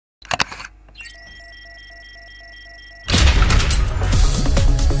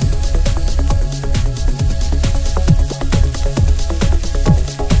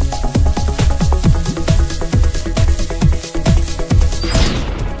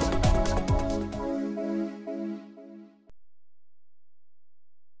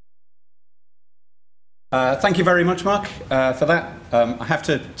Thank you very much, Mark, for that. I have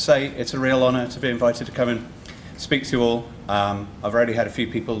to say it's a real honour to be invited to come and speak to you all. I've already had a few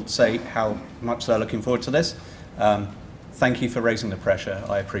people say how much they're looking forward to this. Thank you for raising the pressure.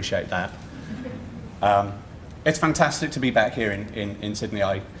 I appreciate that. It's fantastic to be back here in Sydney.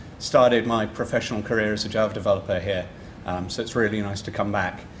 I started my professional career as a Java developer here, so it's really nice to come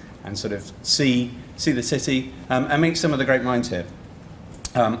back and sort of see the city and meet some of the great minds here.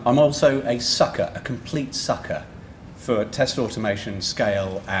 I'm also a sucker, a complete sucker, for test automation,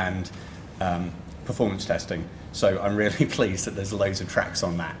 scale, and performance testing. So I'm really pleased that there's loads of tracks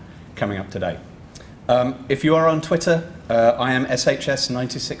on that coming up today. If you are on Twitter, I am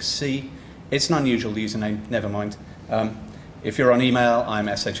SHS96C. It's an unusual username, never mind. If you're on email, I'm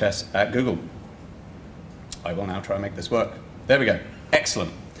shs@google. I will now try and make this work. There we go.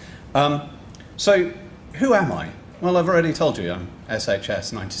 Excellent. So who am I? Well, I've already told you I'm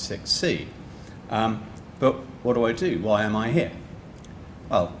SHS96C. But what do I do? Why am I here?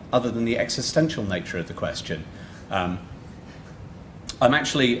 Well, other than the existential nature of the question, I'm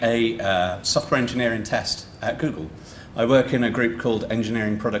actually a software engineer in test at Google. I work in a group called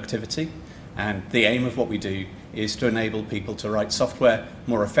Engineering Productivity, and the aim of what we do is to enable people to write software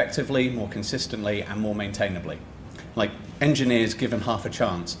more effectively, more consistently, and more maintainably. Like, engineers given half a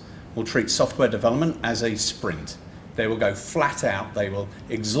chance will treat software development as a sprint. They will go flat out, they will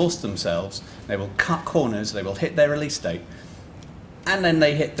exhaust themselves, they will cut corners, they will hit their release date, and then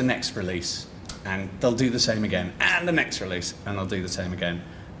they hit the next release, and they'll do the same again, and the next release, and they'll do the same again.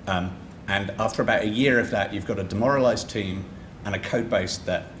 And after about a year of that, you've got a demoralized team and a code base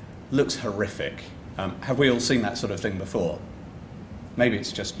that looks horrific. Have we all seen that sort of thing before? Maybe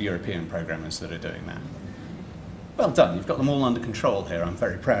it's just European programmers that are doing that. Well done, you've got them all under control here. I'm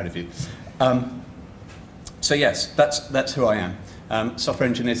very proud of you. So yes, that's who I am. Software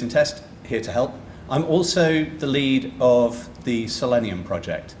engineers in test, here to help. I'm also the lead of the Selenium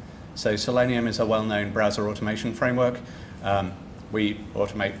project. So Selenium is a well-known browser automation framework. We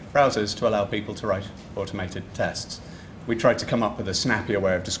automate browsers to allow people to write automated tests. We tried to come up with a snappier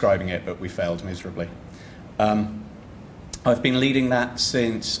way of describing it, but we failed miserably. I've been leading that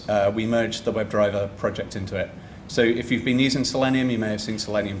since we merged the WebDriver project into it. So if you've been using Selenium, you may have seen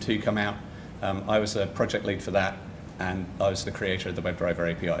Selenium 2 come out. I was the project lead for that, and I was the creator of the WebDriver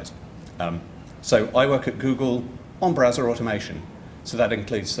APIs. So I work at Google on browser automation. So that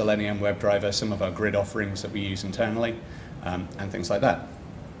includes Selenium, WebDriver, some of our grid offerings that we use internally, and things like that.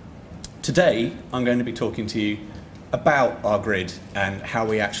 Today, I'm going to be talking to you about our grid and how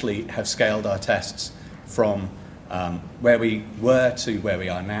we actually have scaled our tests from where we were to where we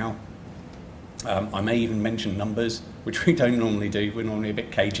are now. I may even mention numbers, which we don't normally do. We're normally a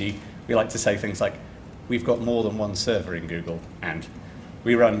bit cagey. We like to say things like, we've got more than one server in Google, and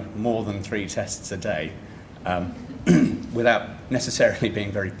we run more than 3 tests a day, without necessarily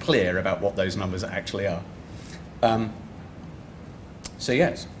being very clear about what those numbers actually are. So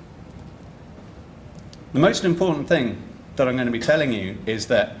yes. The most important thing that I'm going to be telling you is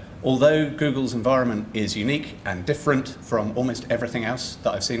that although Google's environment is unique and different from almost everything else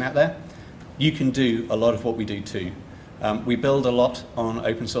that I've seen out there, you can do a lot of what we do too. We build a lot on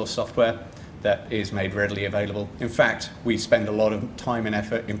open source software that is made readily available. In fact, we spend a lot of time and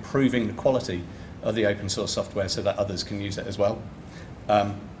effort improving the quality of the open source software so that others can use it as well.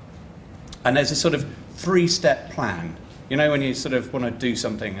 And there's a sort of 3-step plan. You know, when you sort of want to do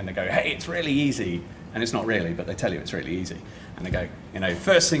something and they go, hey, it's really easy. And it's not really, but they tell you it's really easy. And they go, you know,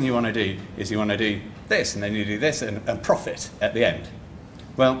 first thing you want to do is you want to do this, and then you do this, and profit at the end.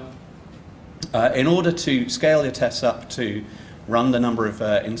 Well, in order to scale your tests up to run the number of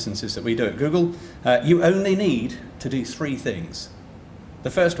instances that we do at Google, you only need to do 3 things. The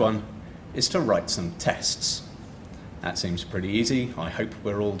first one is to write some tests. That seems pretty easy. I hope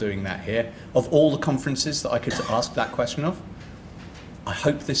we're all doing that here. Of all the conferences that I could ask that question of, I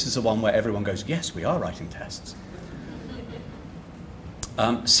hope this is the one where everyone goes, yes, we are writing tests.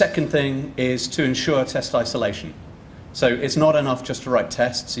 Second thing is to ensure test isolation. So it's not enough just to write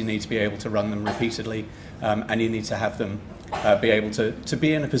tests. You need to be able to run them repeatedly, and you need to have them be able to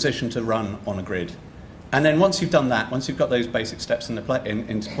be in a position to run on a grid. And then once you've done that, once you've got those basic steps into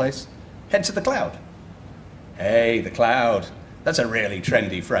place, head to the cloud. Hey, the cloud. That's a really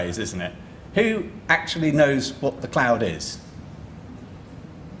trendy phrase, isn't it? Who actually knows what the cloud is?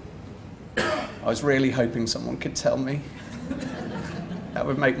 I was really hoping someone could tell me. That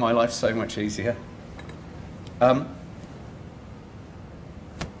would make my life so much easier.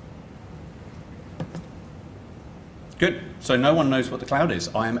 Good. So no one knows what the cloud is.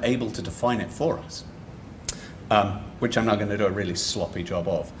 I am able to define it for us, which I'm now going to do a really sloppy job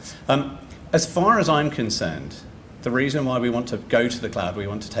of. as far as I'm concerned, the reason why we want to go to the cloud, we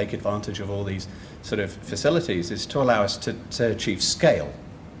want to take advantage of all these sort of facilities, is to allow us to achieve scale.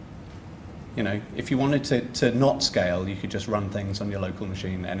 You know, if you wanted to not scale, you could just run things on your local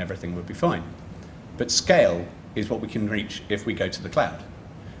machine and everything would be fine. But scale is what we can reach if we go to the cloud.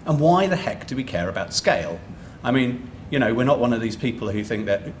 And why the heck do we care about scale? I mean, you know, we're not one of these people who think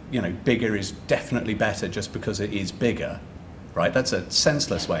that, you know, bigger is definitely better just because it is bigger, right? That's a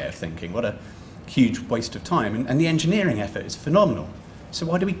senseless way of thinking. What a huge waste of time. And the engineering effort is phenomenal. So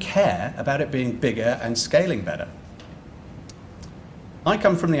why do we care about it being bigger and scaling better? I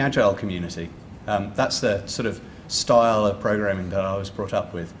come from the Agile community. That's the sort of style of programming that I was brought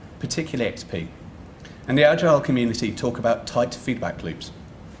up with, particularly XP. And the Agile community talk about tight feedback loops.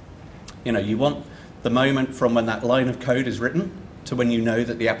 You know, you want the moment from when that line of code is written to when you know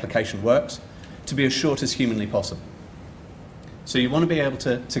that the application works to be as short as humanly possible. So you want to be able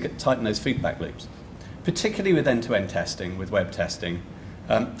to tighten those feedback loops, particularly with end-to-end testing, with web testing.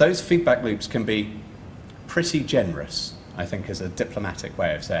 Those feedback loops can be pretty generous, I think, is a diplomatic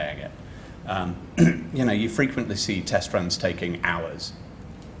way of saying it. You know, you frequently see test runs taking hours.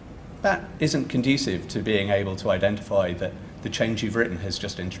 That isn't conducive to being able to identify that the change you've written has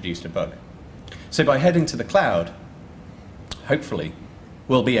just introduced a bug. So by heading to the cloud, hopefully,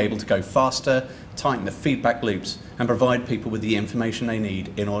 we'll be able to go faster, tighten the feedback loops, and provide people with the information they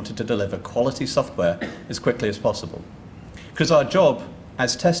need in order to deliver quality software as quickly as possible. Because our job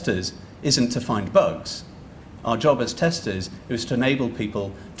as testers isn't to find bugs. Our job as testers is to enable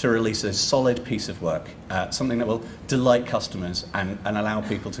people to release a solid piece of work, something that will delight customers and allow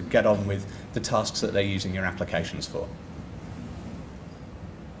people to get on with the tasks that they're using your applications for.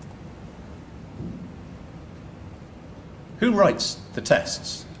 Who writes the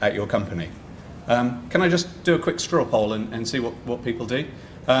tests at your company? Can I just do a quick straw poll and see what people do?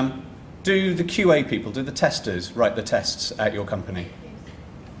 Do the QA people, do the testers write the tests at your company?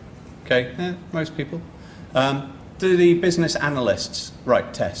 Okay, most people. Do the business analysts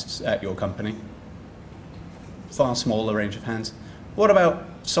write tests at your company? Far smaller range of hands. What about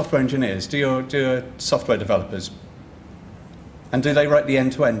software engineers? Do your software developers? And do they write the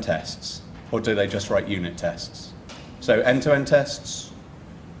end-to-end tests? Or do they just write unit tests? So end-to-end tests?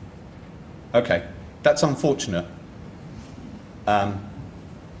 Okay, that's unfortunate.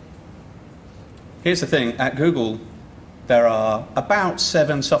 Here's the thing, at Google, there are about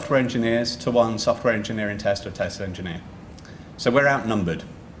 7 software engineers to 1 software engineering test or test engineer. So we're outnumbered,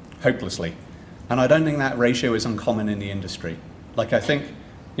 hopelessly. And I don't think that ratio is uncommon in the industry. Like, I think,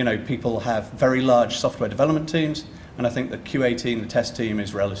 you know, people have very large software development teams, and I think the QA team, the test team,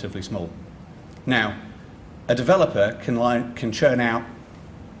 is relatively small. Now, a developer can churn out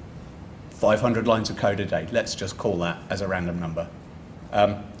 500 lines of code a day. Let's just call that as a random number.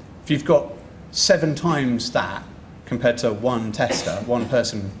 If you've got 7 times that compared to 1 tester, 1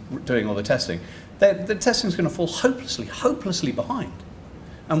 person doing all the testing, the testing is going to fall hopelessly, hopelessly behind.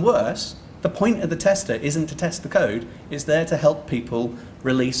 And worse, the point of the tester isn't to test the code, it's there to help people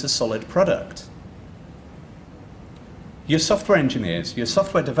release a solid product. Your software engineers, your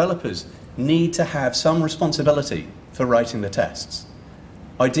software developers need to have some responsibility for writing the tests.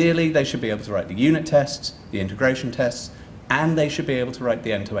 Ideally, they should be able to write the unit tests, the integration tests, and they should be able to write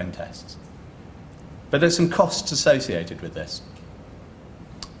the end-to-end tests. But there's some costs associated with this.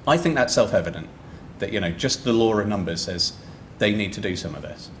 I think that's self-evident, that, you know, just the law of numbers says they need to do some of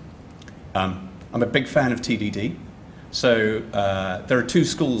this. I'm a big fan of TDD. So there are 2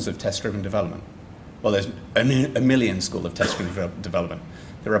 schools of test-driven development. Well, there's a million schools of test-driven development.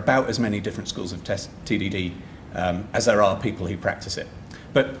 There are about as many different schools of TDD as there are people who practice it.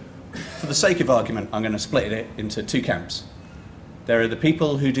 But for the sake of argument, I'm going to split it into 2 camps. There are the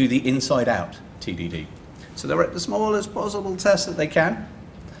people who do the inside-out TDD. So they write the smallest possible test that they can,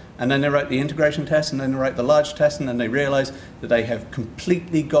 and then they write the integration test, and then they write the large test, and then they realize that they have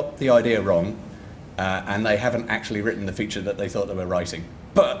completely got the idea wrong, and they haven't actually written the feature that they thought they were writing.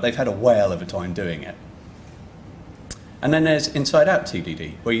 But they've had a whale of a time doing it. And then there's inside-out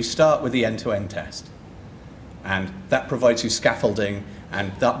TDD, where you start with the end-to-end test. And that provides you scaffolding,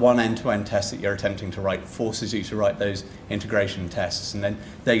 and that one end-to-end test that you're attempting to write forces you to write those integration tests, and then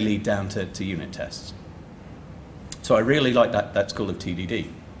they lead down to unit tests. So I really like that school of TDD.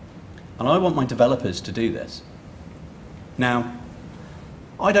 And I want my developers to do this. Now,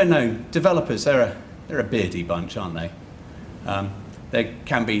 I don't know, developers, they're a beardy bunch, aren't they? They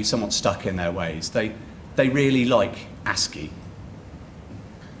can be somewhat stuck in their ways. They really like ASCII.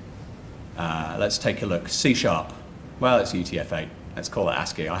 Let's take a look. C#. Well, it's UTF-8. Let's call it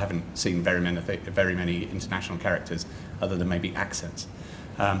ASCII. I haven't seen very many international characters other than maybe accents.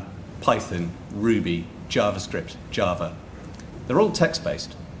 Python, Ruby, JavaScript, Java. They're all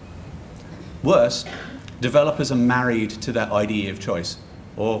text-based. Worse, developers are married to their IDE of choice,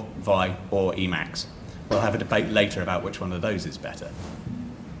 or Vi or Emacs. We'll have a debate later about which one of those is better.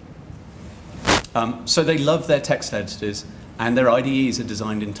 So they love their text editors, and their IDEs are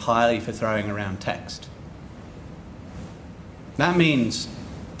designed entirely for throwing around text. That means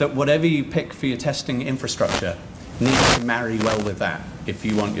that whatever you pick for your testing infrastructure needs to marry well with that if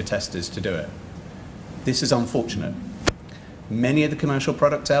you want your testers to do it. This is unfortunate. Many of the commercial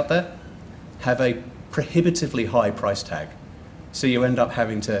products out there have a prohibitively high price tag. So you end up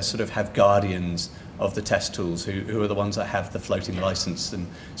having to sort of have guardians of the test tools who are the ones that have the floating license, and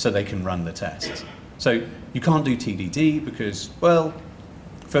so they can run the tests. So you can't do TDD because, well,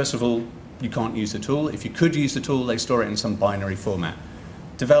 first of all, you can't use the tool. If you could use the tool, they store it in some binary format.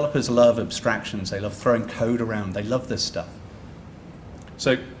 Developers love abstractions. They love throwing code around. They love this stuff.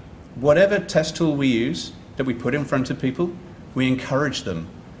 So whatever test tool we use that we put in front of people, we encourage them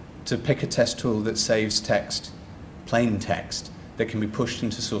to pick a test tool that saves text, plain text, that can be pushed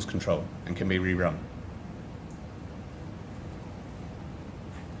into source control and can be rerun.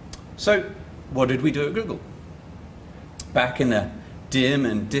 So what did we do at Google? Back in the dim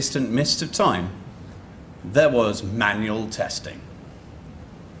and distant mist of time, there was manual testing.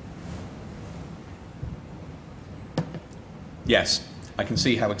 Yes, I can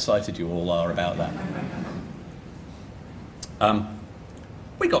see how excited you all are about that.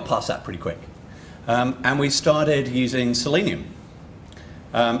 We got past that pretty quick. And we started using Selenium.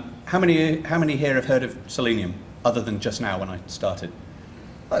 How many here have heard of Selenium, other than just now when I started?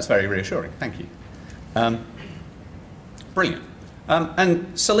 That's very reassuring, thank you. Brilliant.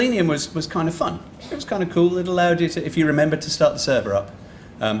 And Selenium was kind of fun. It was kind of cool. It allowed you to, if you remember, to start the server up.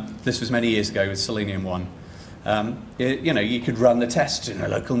 This was many years ago with Selenium 1. You know, you could run the tests in a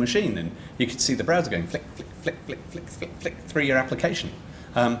local machine, and you could see the browser going flick, flick, flick, flick, flick, flick, flick through your application.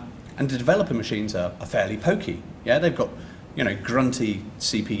 And the developer machines are fairly pokey. Yeah, they've got, you know, grunty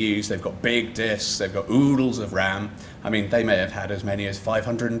CPUs, they've got big disks, they've got oodles of RAM. I mean, they may have had as many as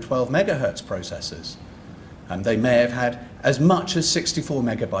 512 megahertz processors. They may have had as much as 64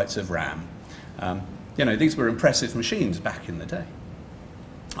 megabytes of RAM. You know, these were impressive machines back in the day.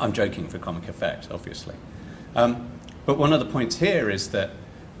 I'm joking for comic effect, obviously. But one of the points here is that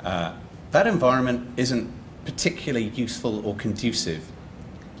that environment isn't particularly useful or conducive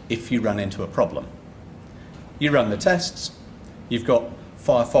if you run into a problem. You run the tests, you've got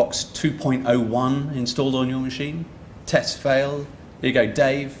Firefox 2.01 installed on your machine, tests fail, you go,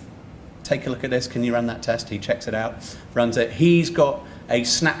 Dave, take a look at this, can you run that test? He checks it out, runs it. He's got a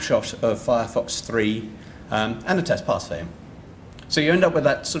snapshot of Firefox 3 and a test pass for him. So you end up with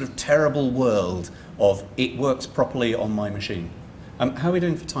that sort of terrible world of it works properly on my machine. How are we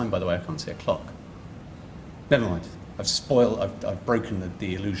doing for time, by the way? I can't see a clock. Never mind. I've broken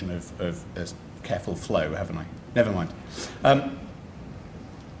the illusion of a careful flow, haven't I? Never mind.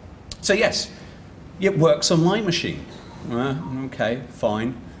 So yes, it works on my machine. Okay,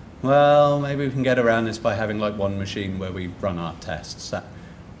 fine. Well, maybe we can get around this by having like one machine where we run our tests.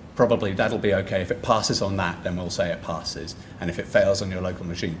 That'll be okay. If it passes on that, then we'll say it passes. And if it fails on your local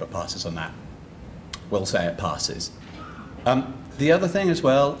machine but passes on that, we'll say it passes. The other thing as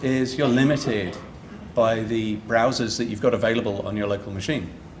well is you're limited by the browsers that you've got available on your local machine.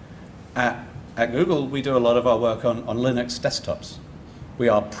 At Google, we do a lot of our work on Linux desktops. We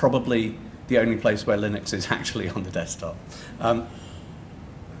are probably the only place where Linux is actually on the desktop. And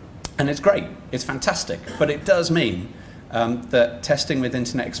it's great, it's fantastic, but it does mean that testing with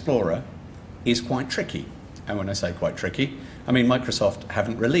Internet Explorer is quite tricky. And when I say quite tricky, I mean Microsoft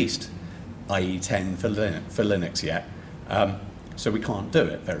haven't released IE 10 for Linux yet, so we can't do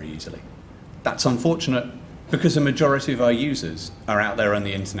it very easily. That's unfortunate because the majority of our users are out there on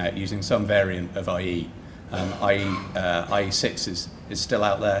the internet using some variant of IE. IE 6 is still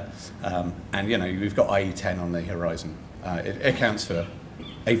out there, and you know, we've got IE 10 on the horizon. It accounts for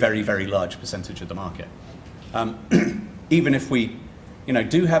a very, very large percentage of the market. Even if we, you know,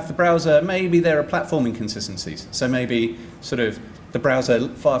 do have the browser, maybe there are platform inconsistencies. So maybe sort of the browser,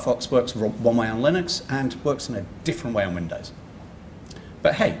 Firefox, works one way on Linux and works in a different way on Windows.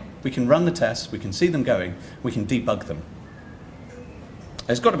 But hey, we can run the tests, we can see them going, we can debug them.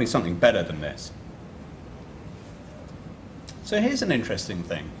 There's got to be something better than this. So here's an interesting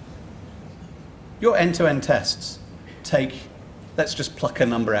thing. Your end-to-end tests take, let's just pluck a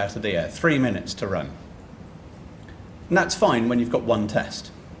number out of the air, 3 minutes to run. And that's fine when you've got one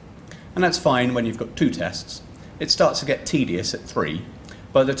test. And that's fine when you've got 2 tests. It starts to get tedious at 3.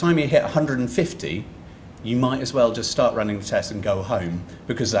 By the time you hit 150, you might as well just start running the test and go home,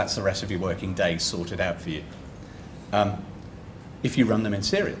 because that's the rest of your working day sorted out for you. If you run them in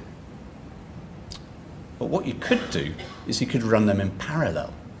serial. But what you could do is you could run them in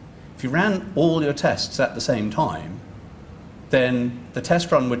parallel. If you ran all your tests at the same time, then the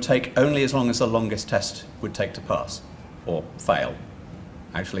test run would take only as long as the longest test would take to pass, or fail.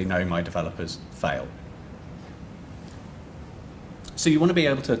 Actually, no, my developers fail. So you want to be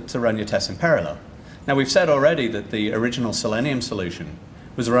able to run your tests in parallel. Now, we've said already that the original Selenium solution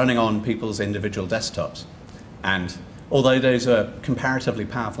was running on people's individual desktops. And although those are comparatively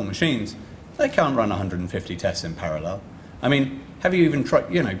powerful machines, they can't run 150 tests in parallel. I mean, have you even tried,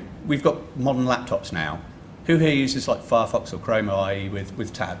 we've got modern laptops now. Who here uses like Firefox or Chrome OIE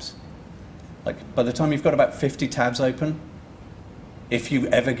with tabs? Like, by the time you've got about 50 tabs open, if you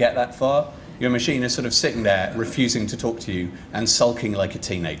ever get that far, your machine is sort of sitting there refusing to talk to you and sulking like a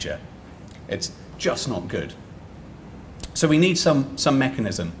teenager. It's just not good. So we need some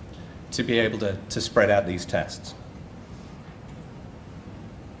mechanism to be able to spread out these tests.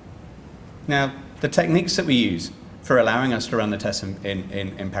 Now, the techniques that we use for allowing us to run the tests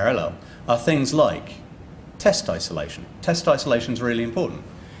in parallel are things like test isolation. Test isolation is really important.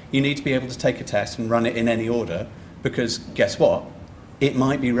 You need to be able to take a test and run it in any order, because guess what? It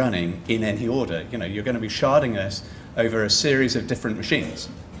might be running in any order. You're going to be sharding this over a series of different machines.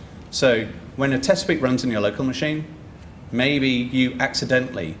 So when a test suite runs in your local machine, maybe you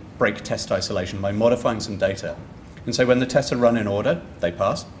accidentally break test isolation by modifying some data. And so when the tests are run in order, they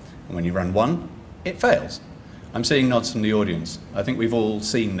pass. And when you run one, it fails. I'm seeing nods from the audience. I think we've all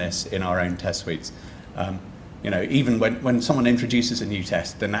seen this in our own test suites. Even when someone introduces a new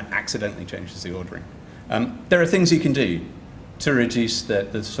test, then that accidentally changes the ordering. There are things you can do to reduce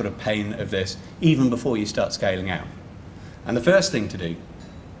the sort of pain of this even before you start scaling out. And the first thing to do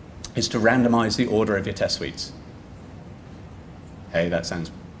is to randomize the order of your test suites. Hey, that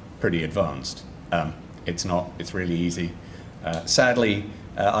sounds pretty advanced. It's not, it's really easy. Sadly,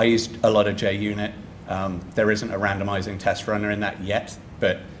 I used a lot of JUnit. There isn't a randomizing test runner in that yet,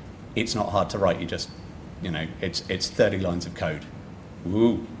 but it's not hard to write. You just, it's 30 lines of code.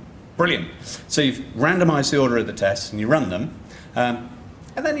 Woo, brilliant. So you've randomized the order of the tests and you run them, and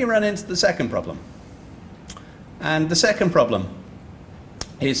then you run into the second problem. And the second problem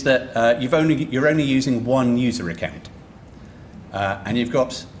is that you're only using one user account. And you've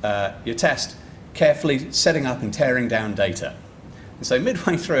got your test carefully setting up and tearing down data. And so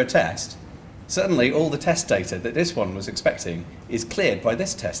midway through a test, suddenly all the test data that this one was expecting is cleared by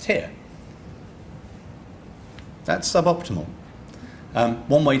this test here. That's suboptimal.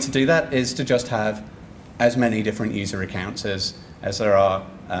 One way to do that is to just have as many different user accounts as there are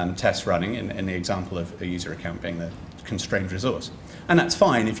tests running, in the example of a user account being the constrained resource. And that's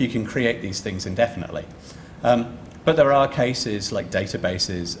fine if you can create these things indefinitely. But there are cases like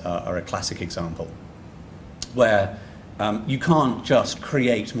databases are a classic example where you can't just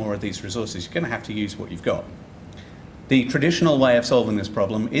create more of these resources. You're going to have to use what you've got. The traditional way of solving this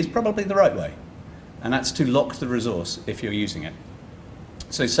problem is probably the right way, and that's to lock the resource if you're using it.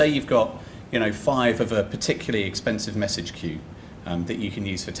 So say you've got 5 of a particularly expensive message queue that you can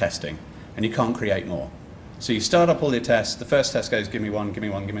use for testing, and you can't create more. So you start up all your tests. The first test goes, give me one, give me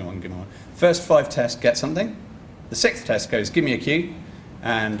one, give me one, give me one. First 5 tests get something. The 6th test goes, give me a queue,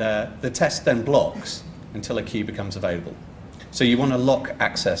 and the test then blocks until a queue becomes available. So you want to lock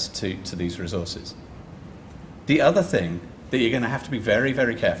access to these resources. The other thing that you're going to have to be very,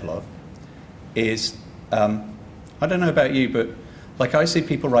 very careful of is, I don't know about you, but like I see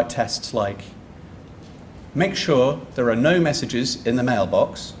people write tests like, make sure there are no messages in the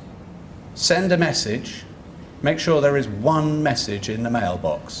mailbox, send a message, make sure there is one message in the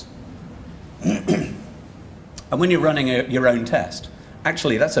mailbox. And when you're running your own test,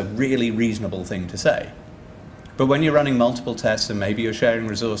 actually that's a really reasonable thing to say. But when you're running multiple tests and maybe you're sharing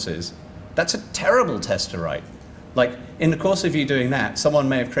resources, that's a terrible test to write. Like, in the course of you doing that, someone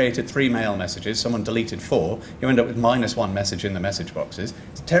may have created 3 mail messages, someone deleted 4, you end up with -1 message in the message boxes.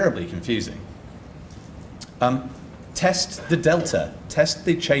 It's terribly confusing. Test the delta. Test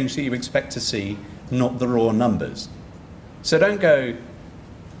the change that you expect to see, not the raw numbers. So don't go,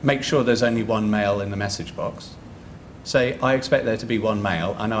 make sure there's only 1 mail in the message box. Say, I expect there to be 1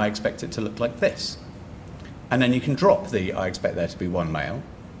 mail, and I expect it to look like this. And then you can drop the I expect there to be 1 mail.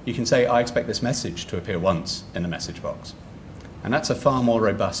 You can say, I expect this message to appear once in the message box. And that's a far more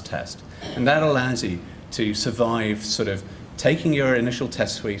robust test. And that allows you to survive sort of taking your initial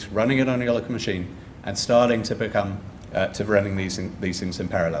test suite, running it on your local machine, and starting to become, to running these things in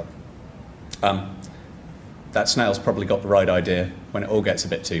parallel. That snail's probably got the right idea. When it all gets a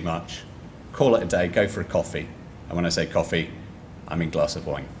bit too much, call it a day, go for a coffee. And when I say coffee, I mean glass of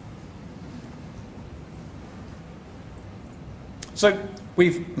wine. So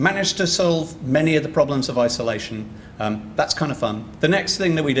we've managed to solve many of the problems of isolation. That's kind of fun. The next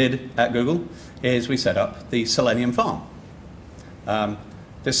thing that we did at Google is we set up the Selenium farm.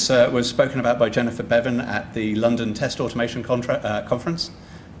 This was spoken about by Jennifer Bevan at the London Test Automation Conference,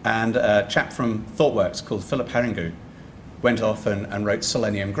 and a chap from ThoughtWorks called Philip Haringu went off and wrote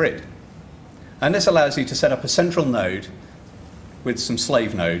Selenium Grid. And this allows you to set up a central node with some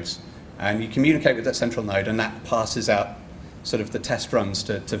slave nodes, and you communicate with that central node, and that passes out sort of the test runs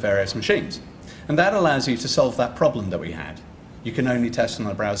to various machines. And that allows you to solve that problem that we had. You can only test on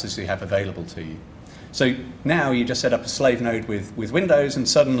the browsers you have available to you. So now you just set up a slave node with Windows, and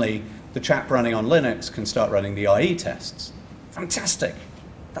suddenly the chap running on Linux can start running the IE tests. Fantastic.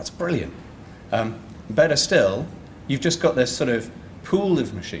 That's brilliant. Better still, you've just got this sort of pool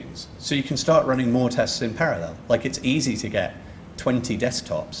of machines, so you can start running more tests in parallel. Like, it's easy to get 20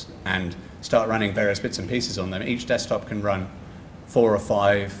 desktops and start running various bits and pieces on them. Each desktop can run 4 or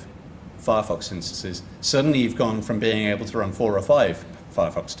 5 Firefox instances. Suddenly you've gone from being able to run 4 or 5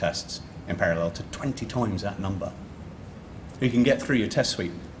 Firefox tests in parallel to 20 times that number. You can get through your test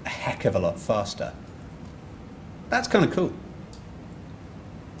suite a heck of a lot faster. That's kind of cool.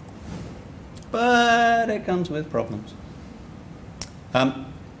 But it comes with problems.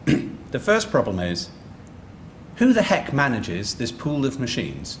 The first problem is, who the heck manages this pool of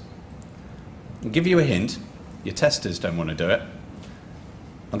machines? I'll give you a hint. Your testers don't want to do it.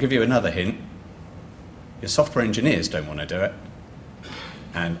 I'll give you another hint. Your software engineers don't want to do it.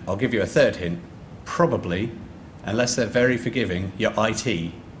 And I'll give you a third hint. Probably, unless they're very forgiving, your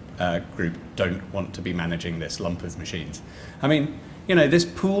IT group don't want to be managing this lump of machines. I mean, you know, this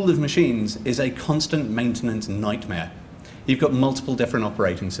pool of machines is a constant maintenance nightmare. You've got multiple different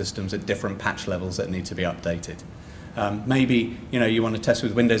operating systems at different patch levels that need to be updated. Maybe, you know, you want to test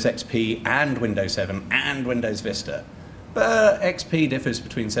with Windows XP and Windows 7 and Windows Vista. But XP differs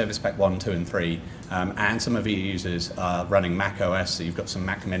between Service Pack 1, 2, and 3, and some of your users are running Mac OS, so you've got some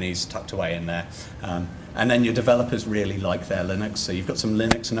Mac Minis tucked away in there. And then your developers really like their Linux, so you've got some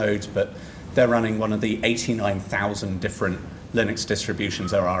Linux nodes, but they're running one of the 89,000 different Linux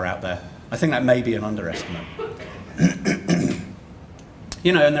distributions there are out there. I think that may be an underestimate.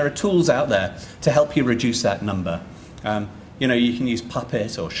 You know, and there are tools out there to help you reduce that number. You know, you can use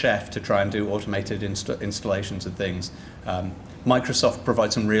Puppet or Chef to try and do automated installations of things. Microsoft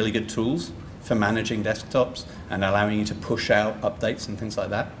provides some really good tools for managing desktops and allowing you to push out updates and things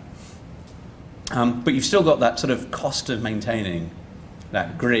like that. But you've still got that sort of cost of maintaining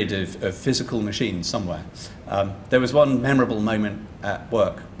that grid of physical machines somewhere. There was one memorable moment at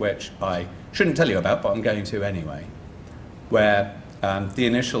work, which I shouldn't tell you about, but I'm going to anyway, where the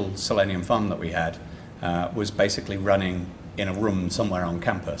initial Selenium farm that we had was basically running in a room somewhere on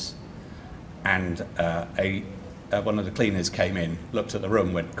campus. And one of the cleaners came in, looked at the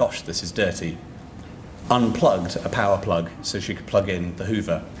room, went, gosh, this is dirty, unplugged a power plug so she could plug in the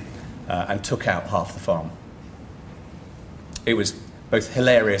Hoover, and took out half the farm. It was both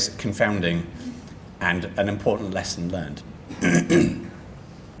hilarious, confounding, and an important lesson learned.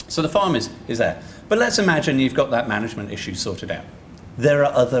 So the farm is there. But let's imagine you've got that management issue sorted out. There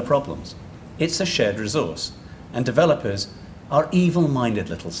are other problems. It's a shared resource, and developers are evil-minded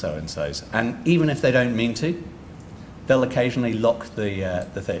little so-and-sos, and even if they don't mean to, they'll occasionally lock the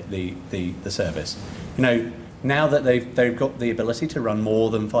service. You know, now that they've got the ability to run more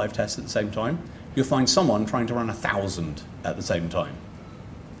than 5 tests at the same time, you'll find someone trying to run 1,000 at the same time.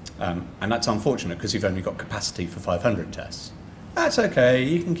 And that's unfortunate because you've only got capacity for 500 tests. That's okay,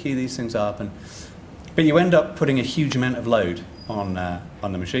 you can queue these things up, but you end up putting a huge amount of load on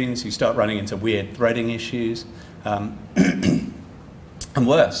the machines. You start running into weird threading issues. And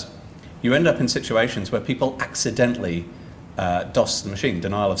worse, you end up in situations where people accidentally DOS the machine,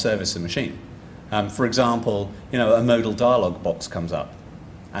 denial of service the machine. For example, you know, a modal dialog box comes up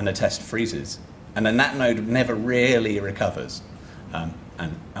and the test freezes, and then that node never really recovers.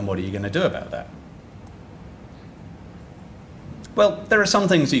 And what are you going to do about that? Well, there are some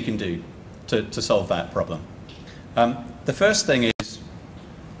things you can do to solve that problem. The first thing is,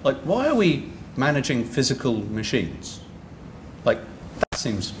 like, why are we managing physical machines? Like, that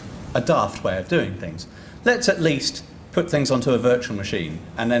seems a daft way of doing things. Let's at least put things onto a virtual machine,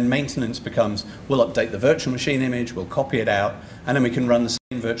 and then maintenance becomes, we'll update the virtual machine image, we'll copy it out, and then we can run the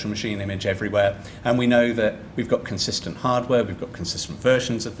same virtual machine image everywhere, and we know that we've got consistent hardware, we've got consistent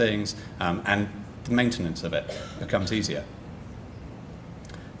versions of things, and the maintenance of it becomes easier.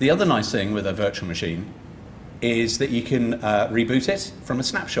 The other nice thing with a virtual machine is that you can reboot it from a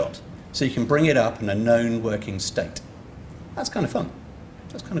snapshot. So you can bring it up in a known working state. That's kind of fun.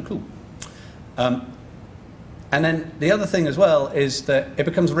 That's kind of cool. And then the other thing as well is that it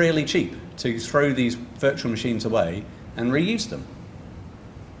becomes really cheap to throw these virtual machines away and reuse them.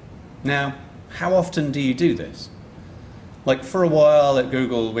 Now, how often do you do this? Like for a while at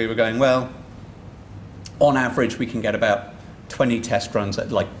Google, we were going, well, on average, we can get about 20 test runs,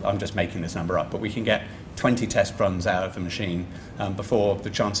 like I'm just making this number up, but we can get 20 test runs out of the machine before the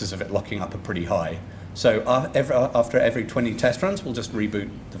chances of it locking up are pretty high. So after every 20 test runs, we'll just reboot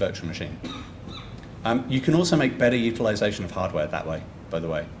the virtual machine. You can also make better utilization of hardware that way, by the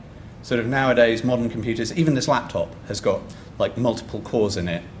way. Sort of nowadays, modern computers, even this laptop has got like multiple cores in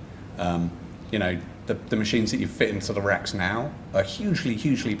it. You know, the machines that you fit into the racks now are hugely,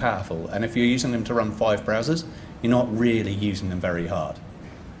 hugely powerful. And if you're using them to run 5 browsers, you're not really using them very hard.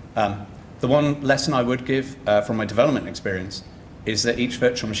 The one lesson I would give from my development experience is that each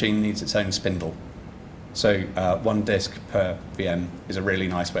virtual machine needs its own spindle. So 1 disk per VM is a really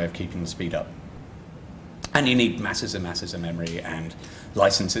nice way of keeping the speed up. And you need masses and masses of memory, and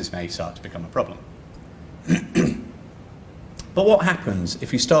licenses may start to become a problem. But what happens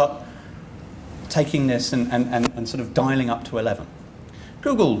if you start taking this and sort of dialing up to 11?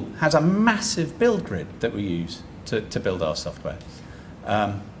 Google has a massive build grid that we use to build our software.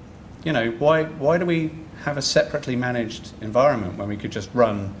 You know, why do we have a separately managed environment when we could just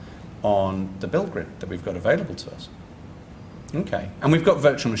run on the build grid that we've got available to us? Okay, and we've got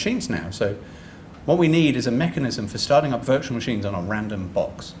virtual machines now, so what we need is a mechanism for starting up virtual machines on a random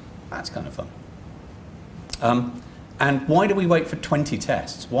box. That's kind of fun. And why do we wait for 20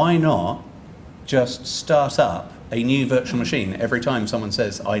 tests? Why not just start up a new virtual machine every time someone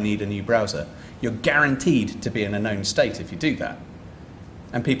says, I need a new browser? You're guaranteed to be in a known state if you do that.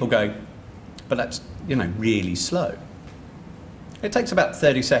 And people go, but that's, you know, really slow. It takes about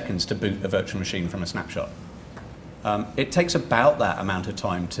 30 seconds to boot a virtual machine from a snapshot. It takes about that amount of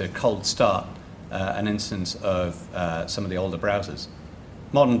time to cold start an instance of some of the older browsers.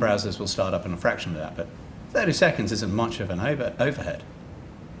 Modern browsers will start up in a fraction of that, but 30 seconds isn't much of an overhead.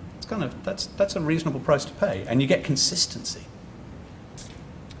 It's kind of, that's a reasonable price to pay, and you get consistency.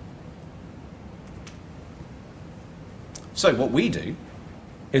 So what we do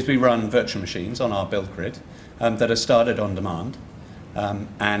is we run virtual machines on our build grid that are started on demand,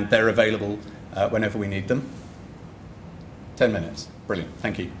 and they're available whenever we need them. 10 minutes, brilliant,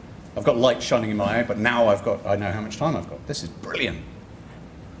 thank you. I've got light shining in my eye, but now I know how much time I've got. This is brilliant.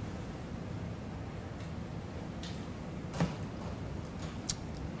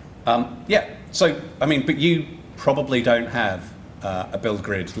 Yeah, so, I mean, but you probably don't have a build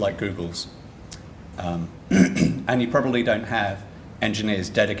grid like Google's. And you probably don't have engineers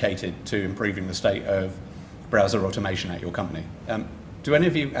dedicated to improving the state of browser automation at your company. Do any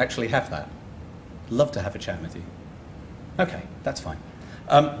of you actually have that? Love to have a chat with you. Okay, that's fine.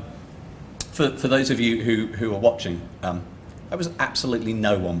 For those of you who are watching, there was absolutely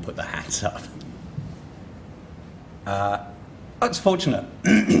no one put their hands up. It's fortunate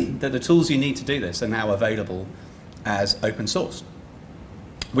that the tools you need to do this are now available as open source.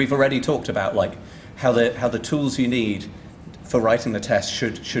 We've already talked about like how the tools you need for writing the test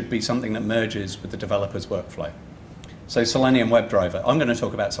should be something that merges with the developer's workflow. So Selenium WebDriver, I'm going to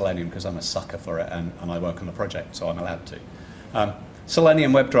talk about Selenium because I'm a sucker for it and I work on the project, so I'm allowed to.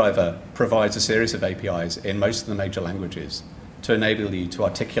 Selenium WebDriver provides a series of APIs in most of the major languages to enable you to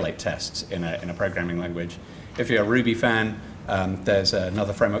articulate tests in a programming language. If you're a Ruby fan, there's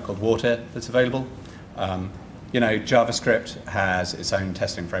another framework called Water that's available. You know, JavaScript has its own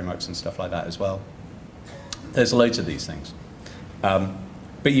testing frameworks and stuff like that as well. There's loads of these things.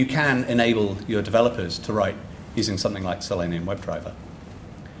 But you can enable your developers to write using something like Selenium WebDriver.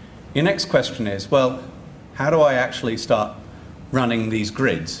 Your next question is, well, how do I actually start running these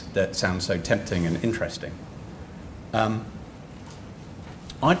grids that sound so tempting and interesting? I'd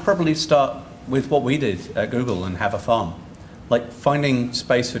probably start with what we did at Google and have a farm. Like finding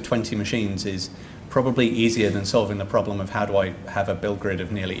space for 20 machines is probably easier than solving the problem of how do I have a build grid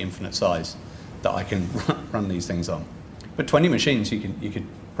of nearly infinite size that I can run these things on. But 20 machines you could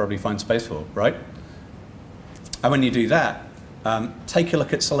probably find space for, right? And when you do that, take a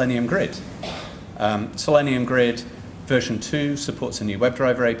look at Selenium Grid. Selenium Grid version 2 supports the new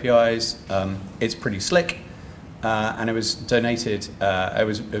WebDriver APIs. It's pretty slick, and it was donated. It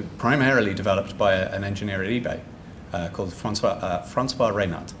was primarily developed by an engineer at eBay called Francois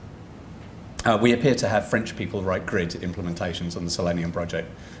Reynard. We appear to have French people write grid implementations on the Selenium project.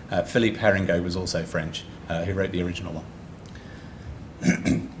 Philippe Heringot was also French, who wrote the original one.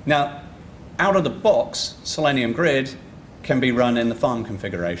 Now, out of the box, Selenium Grid can be run in the farm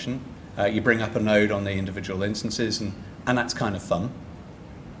configuration, You bring up a node on the individual instances, and that's kind of fun.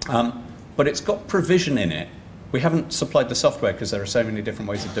 But it's got provision in it. We haven't supplied the software because there are so many different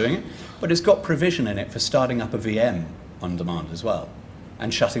ways of doing it, but it's got provision in it for starting up a VM on demand as well,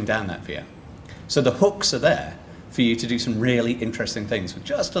 and shutting down that VM. So the hooks are there for you to do some really interesting things with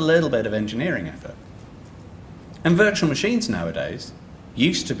just a little bit of engineering effort. And virtual machines nowadays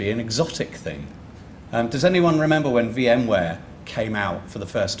used to be an exotic thing. Does anyone remember when VMware came out for the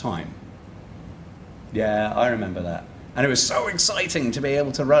first time? Yeah, I remember that. And it was so exciting to be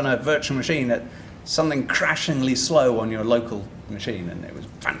able to run a virtual machine at something crashingly slow on your local machine, and it was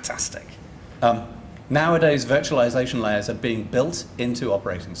fantastic. Nowadays, virtualization layers are being built into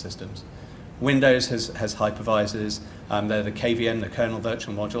operating systems. Windows has hypervisors. They're the KVM, the kernel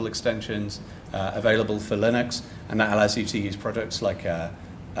virtual module extensions, available for Linux, and that allows you to use products like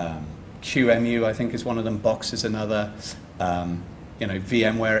QEMU, I think is one of them, Box is another,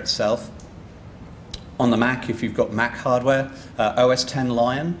 VMware itself. On the Mac, if you've got Mac hardware, OS X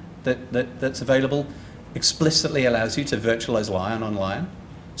Lion that's available explicitly allows you to virtualize Lion on Lion.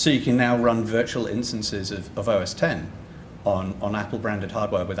 So you can now run virtual instances of OS X on Apple-branded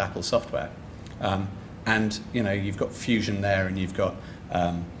hardware with Apple software. And you've got Fusion there, and you've got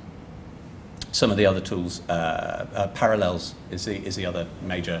some of the other tools. Parallels is the other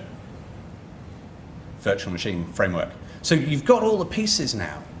major virtual machine framework. So you've got all the pieces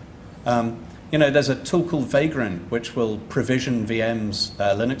now. There's a tool called Vagrant, which will provision VMs,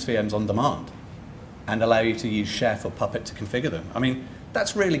 Linux VMs on demand, and allow you to use Chef or Puppet to configure them. I mean,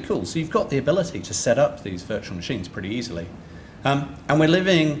 that's really cool. So you've got the ability to set up these virtual machines pretty easily. And we're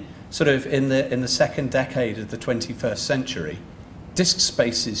living sort of in the second decade of the 21st century. Disk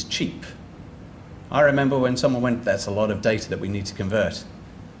space is cheap. I remember when someone went, "There's a lot of data that we need to convert."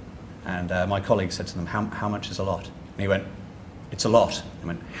 And my colleague said to them, how much is a lot? And he went, "It's a lot." I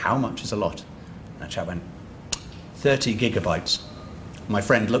went, "How much is a lot?" And that chap went, 30 gigabytes. My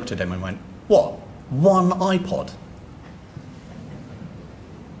friend looked at him and went, "What? One iPod?"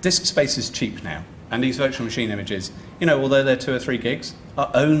 Disk space is cheap now. And these virtual machine images, although they're 2 or 3 gigs,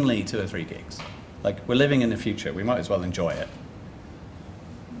 are only 2 or 3 gigs. Like, we're living in the future. We might as well enjoy it.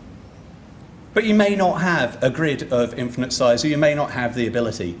 But you may not have a grid of infinite size, or you may not have the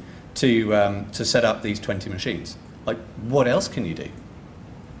ability to set up these 20 machines. Like, what else can you do?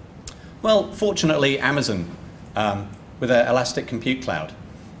 Well, fortunately, Amazon, with their Elastic Compute Cloud,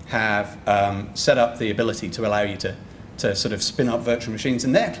 have set up the ability to allow you to sort of spin up virtual machines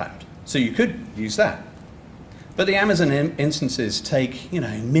in their cloud. So you could use that. But the Amazon instances take,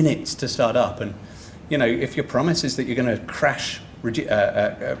 minutes to start up. And, if your promise is that you're going to crash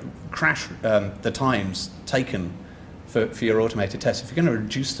the times taken for your automated tests, if you're going to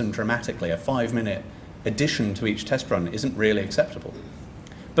reduce them dramatically, a 5-minute addition to each test run isn't really acceptable.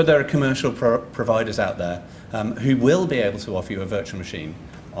 But there are commercial providers out there who will be able to offer you a virtual machine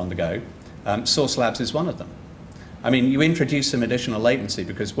on the go. Source Labs is one of them. I mean, you introduce some additional latency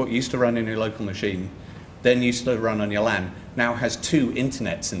because what used to run in your local machine, then used to run on your LAN, now has 2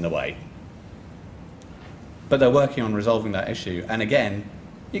 internets in the way. But they're working on resolving that issue. And again,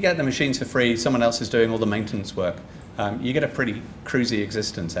 you get the machines for free, someone else is doing all the maintenance work. You get a pretty cruisy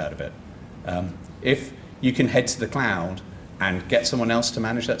existence out of it. If you can head to the cloud and get someone else to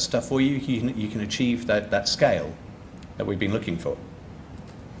manage that stuff for you, you can achieve that scale that we've been looking for.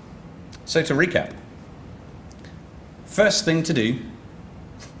 So to recap, first thing to do,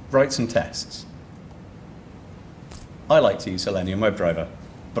 write some tests. I like to use Selenium WebDriver,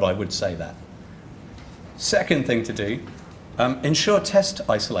 but I would say that. Second thing to do, ensure test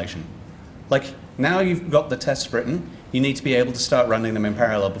isolation. Like, now you've got the tests written, you need to be able to start running them in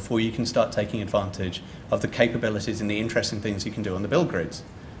parallel before you can start taking advantage of the capabilities and the interesting things you can do on the build grids.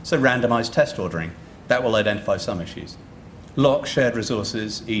 So randomized test ordering, that will identify some issues. Lock shared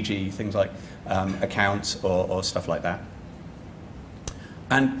resources, e.g. things like accounts or stuff like that.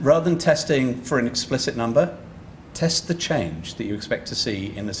 And rather than testing for an explicit number, test the change that you expect to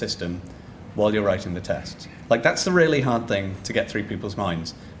see in the system while you're writing the tests. Like, that's the really hard thing to get through people's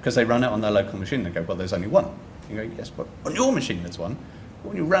minds, because they run it on their local machine and they go, well, there's only one. You go, yes, but on your machine there's one. But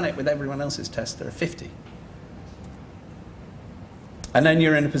when you run it with everyone else's tests, there are 50. And then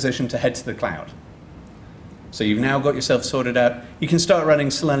you're in a position to head to the cloud. So you've now got yourself sorted out. You can start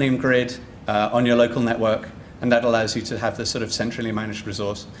running Selenium Grid on your local network, and that allows you to have this sort of centrally managed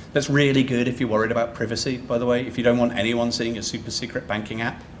resource. That's really good if you're worried about privacy, by the way. If you don't want anyone seeing your super secret banking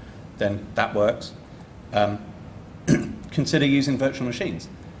app, then that works. Consider using virtual machines.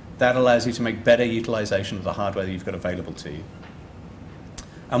 That allows you to make better utilization of the hardware that you've got available to you.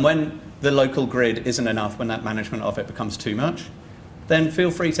 And when the local grid isn't enough, when that management of it becomes too much, then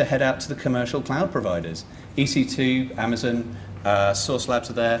feel free to head out to the commercial cloud providers. EC2, Amazon, Source Labs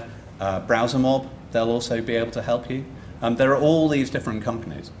are there, BrowserMob, they'll also be able to help you. There are all these different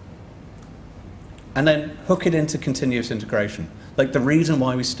companies. And then hook it into continuous integration. Like, the reason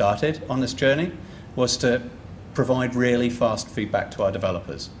why we started on this journey was to provide really fast feedback to our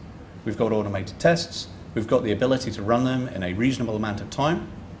developers. We've got automated tests, we've got the ability to run them in a reasonable amount of time.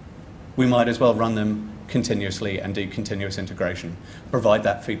 We might as well run them continuously and do continuous integration, provide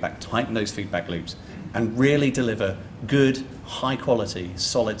that feedback, tighten those feedback loops, and really deliver good, high quality,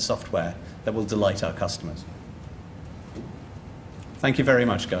 solid software that will delight our customers. Thank you very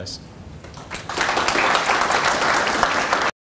much, guys.